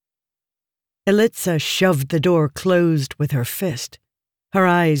Elitza shoved the door closed with her fist, her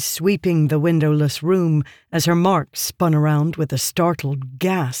eyes sweeping the windowless room as her mark spun around with a startled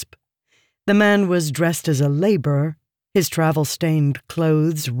gasp. The man was dressed as a laborer, his travel-stained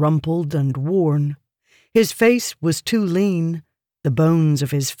clothes rumpled and worn. His face was too lean, the bones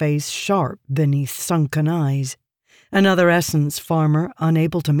of his face sharp beneath sunken eyes. Another essence farmer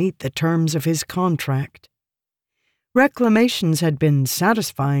unable to meet the terms of his contract. Reclamations had been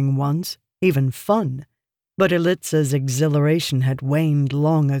satisfying once, even fun, but Elitza's exhilaration had waned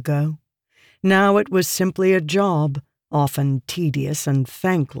long ago. Now it was simply a job, often tedious and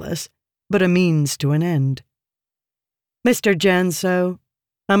thankless, but a means to an end. "Mr. Janso,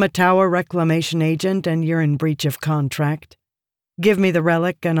 I'm a tower reclamation agent and you're in breach of contract. Give me the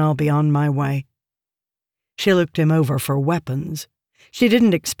relic and I'll be on my way." She looked him over for weapons. She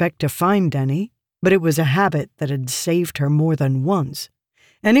didn't expect to find any, but it was a habit that had saved her more than once.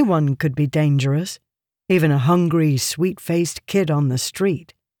 Anyone could be dangerous, even a hungry, sweet-faced kid on the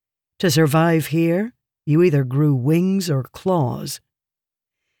street. To survive here, you either grew wings or claws.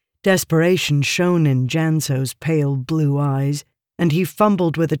 Desperation shone in Janso's pale blue eyes, and he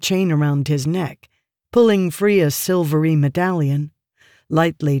fumbled with a chain around his neck, pulling free a silvery medallion.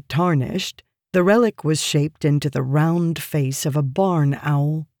 Lightly tarnished, the relic was shaped into the round face of a barn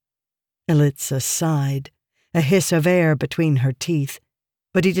owl. Elitza sighed, a hiss of air between her teeth,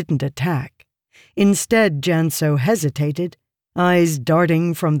 but he didn't attack. Instead, Janso hesitated, eyes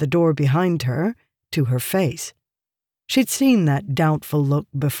darting from the door behind her to her face. She'd seen that doubtful look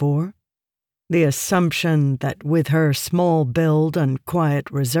before. The assumption that with her small build and quiet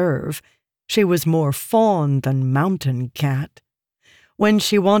reserve, she was more fawn than mountain cat. When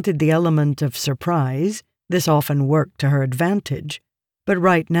she wanted the element of surprise, this often worked to her advantage, but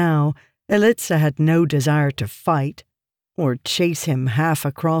right now, Elitza had no desire to fight or chase him half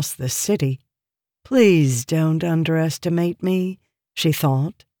across the city. "Please don't underestimate me," she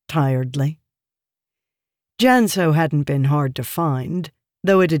thought, tiredly. Janso hadn't been hard to find,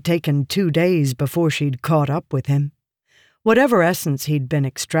 though it had taken 2 days before she'd caught up with him. Whatever essence he'd been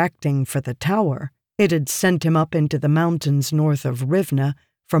extracting for the tower, it had sent him up into the mountains north of Rivna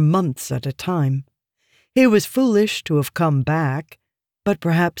for months at a time. He was foolish to have come back, but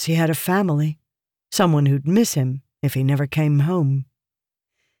perhaps he had a family, someone who'd miss him if he never came home.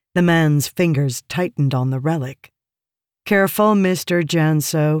 The man's fingers tightened on the relic. "Careful, Mr.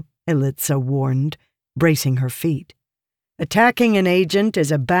 Janso," Elitza warned, bracing her feet. "Attacking an agent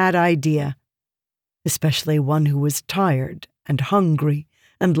is a bad idea, especially one who was tired and hungry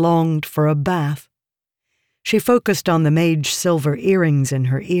and longed for a bath." She focused on the mage silver earrings in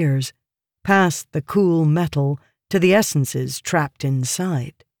her ears, past the cool metal to the essences trapped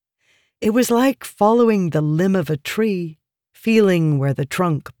inside. It was like following the limb of a tree, feeling where the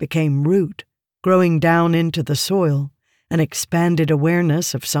trunk became root, growing down into the soil, an expanded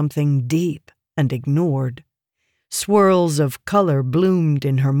awareness of something deep and ignored. Swirls of color bloomed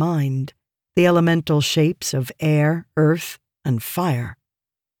in her mind, the elemental shapes of air, earth, and fire.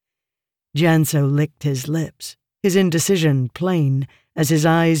 Janso licked his lips, his indecision plain as his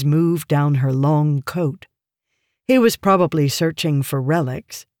eyes moved down her long coat. He was probably searching for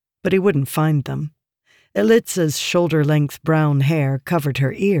relics, but he wouldn't find them. Elitza's shoulder-length brown hair covered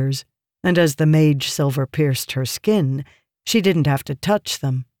her ears, and as the mage silver pierced her skin, she didn't have to touch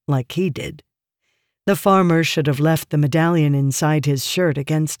them like he did. The farmer should have left the medallion inside his shirt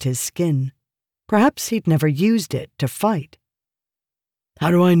against his skin. Perhaps he'd never used it to fight. "How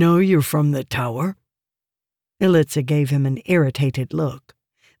do I know you're from the tower?" Elitza gave him an irritated look,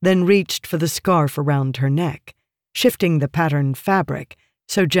 then reached for the scarf around her neck, shifting the patterned fabric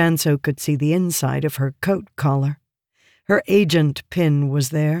so Janso could see the inside of her coat collar. Her agent pin was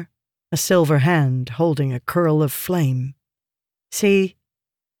there, a silver hand holding a curl of flame. "See,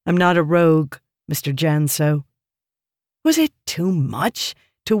 I'm not a rogue, Mr. Janso." Was it too much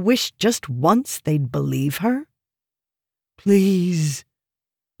to wish just once they'd believe her? "Please,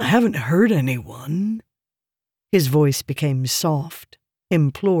 I haven't hurt anyone." His voice became soft,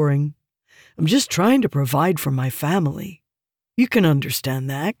 imploring. "I'm just trying to provide for my family. You can understand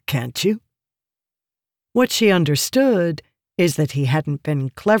that, can't you?" What she understood is that he hadn't been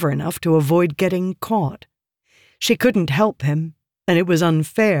clever enough to avoid getting caught. She couldn't help him, and it was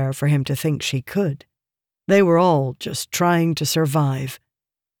unfair for him to think she could. They were all just trying to survive.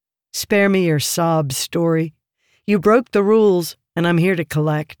 "Spare me your sob story. You broke the rules, and I'm here to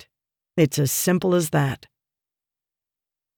collect. It's as simple as that."